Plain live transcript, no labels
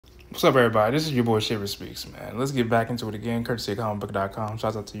What's up, everybody? This is your boy Shaver Speaks, man. Let's get back into it again, courtesy of comicbook.com.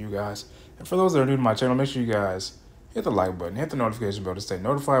 Shouts out to you guys. And for those that are new to my channel, make sure you guys hit the like button, hit the notification bell to stay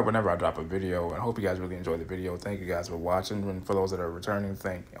notified whenever I drop a video. And I hope you guys really enjoy the video. Thank you guys for watching. And for those that are returning,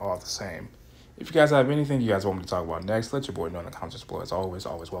 thank you all the same. If you guys have anything you guys want me to talk about next, let your boy know in the comments below. As always,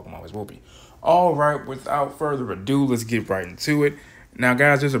 always welcome, always will be. All right, without further ado, let's get right into it. Now,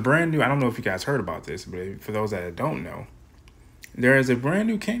 guys, there's a brand new, I don't know if you guys heard about this, but for those that don't know, there is a brand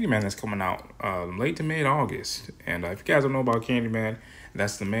new Candyman that's coming out late to mid-August. And if you guys don't know about Candyman,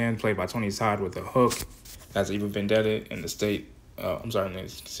 that's the man played by Tony Todd with a hook. That's even vendetta in the in the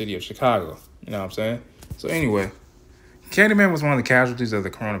city of Chicago. You know what I'm saying? So anyway, Candyman was one of the casualties of the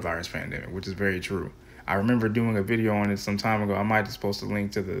coronavirus pandemic, which is very true. I remember doing a video on it some time ago. I might just post a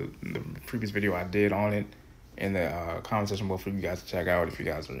link to the previous video I did on it in the comment section below for you guys to check out if you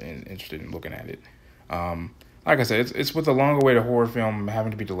guys are interested in looking at it. Like I said, it's with the long-awaited horror film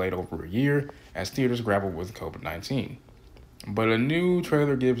having to be delayed over a year as theaters grapple with COVID-19. But a new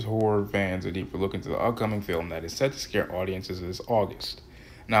trailer gives horror fans a deeper look into the upcoming film that is set to scare audiences this August.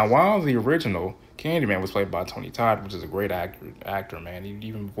 Now, while the original Candyman was played by Tony Todd, which is a great actor, man, he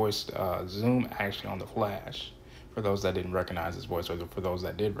even voiced Zoom actually on The Flash, for those that didn't recognize his voice, or for those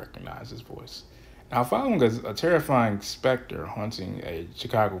that did recognize his voice. Now, following a terrifying specter haunting a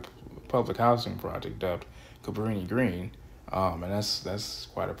Chicago public housing project dubbed Cabrini Green, and that's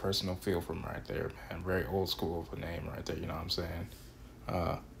quite a personal feel from right there, man. Very old school of a name right there, you know what I'm saying?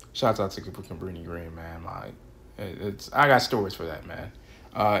 Shouts out to Cabrini Green, man. I got stories for that, man.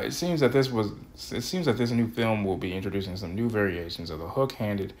 It seems that this new film will be introducing some new variations of the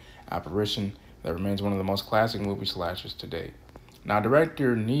hook-handed apparition that remains one of the most classic movie slashers today. Now,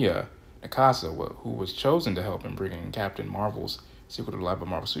 director Nia Nakasa, who was chosen to help in bringing Captain Marvel's sequel to the Life of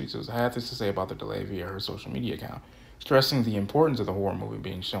Marvel Studios, had this to say about the delay via her social media account, stressing the importance of the horror movie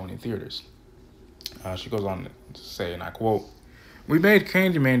being shown in theaters. She goes on to say, and I quote, "We made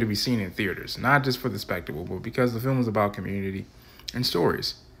Candyman to be seen in theaters, not just for the spectacle, but because the film is about community and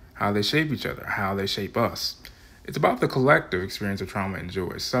stories, how they shape each other, how they shape us. It's about the collective experience of trauma and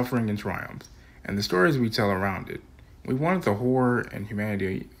joy, suffering and triumph, and the stories we tell around it. We wanted the horror and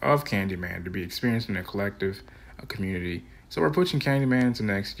humanity of Candyman to be experienced in a collective, a community. So we're pushing Candyman into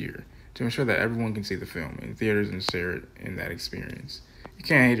next year to ensure that everyone can see the film in theaters and share it in that experience." You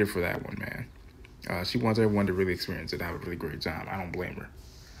can't hate her for that one, man. She wants everyone to really experience it, have a really great time. I don't blame her.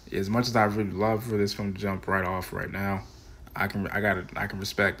 As much as I really love for this film to jump right off right now, I can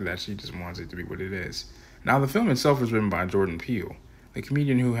respect that she just wants it to be what it is. Now, the film itself is written by Jordan Peele, the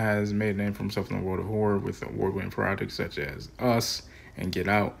comedian who has made a name for himself in the world of horror with award-winning projects such as Us and Get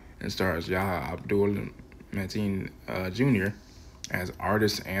Out, and stars Yahya Abdul-Mateen Jr. as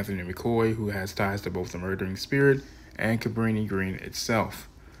artist Anthony McCoy, who has ties to both The Murdering Spirit and Cabrini Green itself.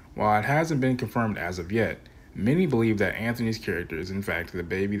 While it hasn't been confirmed as of yet, many believe that Anthony's character is in fact the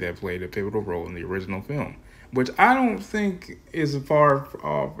baby that played a pivotal role in the original film, which I don't think is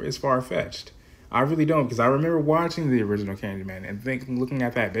far-fetched. I really don't, because I remember watching the original Candyman and looking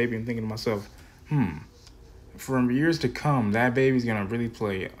at that baby and thinking to myself, for years to come, that baby's gonna really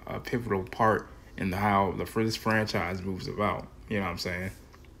play a pivotal part in how this franchise moves about. You know what I'm saying?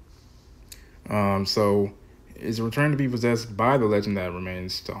 So is returned to be possessed by the legend that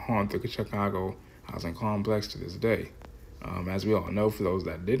remains to haunt the Chicago housing complex to this day. As we all know, for those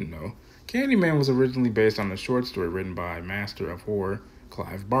that didn't know, Candyman was originally based on a short story written by master of horror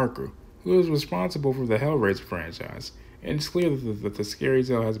Clive Barker, who is responsible for the Hellraiser franchise. And it's clear that the scary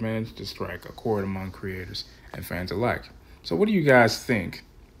tale has managed to strike a chord among creators and fans alike. So what do you guys think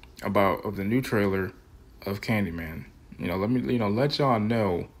of the new trailer of Candyman? Let y'all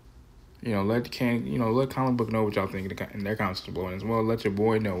know. Let Comic Book know what y'all think in their comments below, and as well let your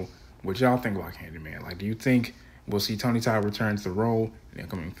boy know what y'all think about Candyman. Like, do you think we'll see Tony Todd return to the role in the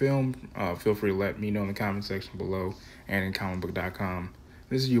upcoming film? Feel free to let me know in the comment section below and in comicbook.com.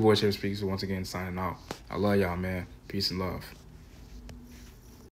 This is your boy Chef Speaks, once again signing out. I love y'all, man. Peace and love.